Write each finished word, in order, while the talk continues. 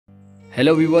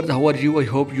Hello viewers, how are you? I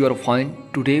hope you are fine.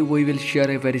 Today we will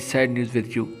share a very sad news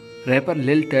with you. Rapper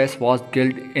Lil Tys was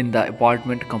killed in the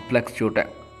apartment complex shooting,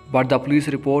 but the police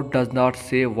report does not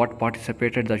say what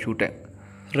participated in the shooting.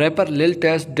 Rapper Lil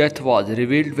Tys' death was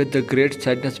revealed with the great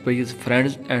sadness by his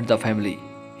friends and the family.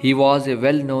 He was a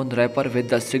well-known rapper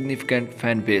with a significant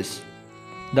fan base.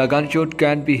 The gunshot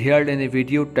can be heard in a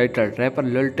video titled "Rapper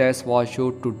Lil Tys was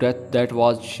shot to death" that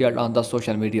was shared on the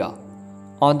social media.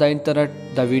 On the internet,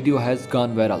 the video has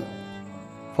gone viral.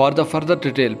 For the further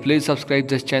detail, please subscribe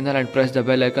this channel and press the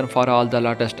bell icon for all the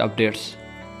latest updates.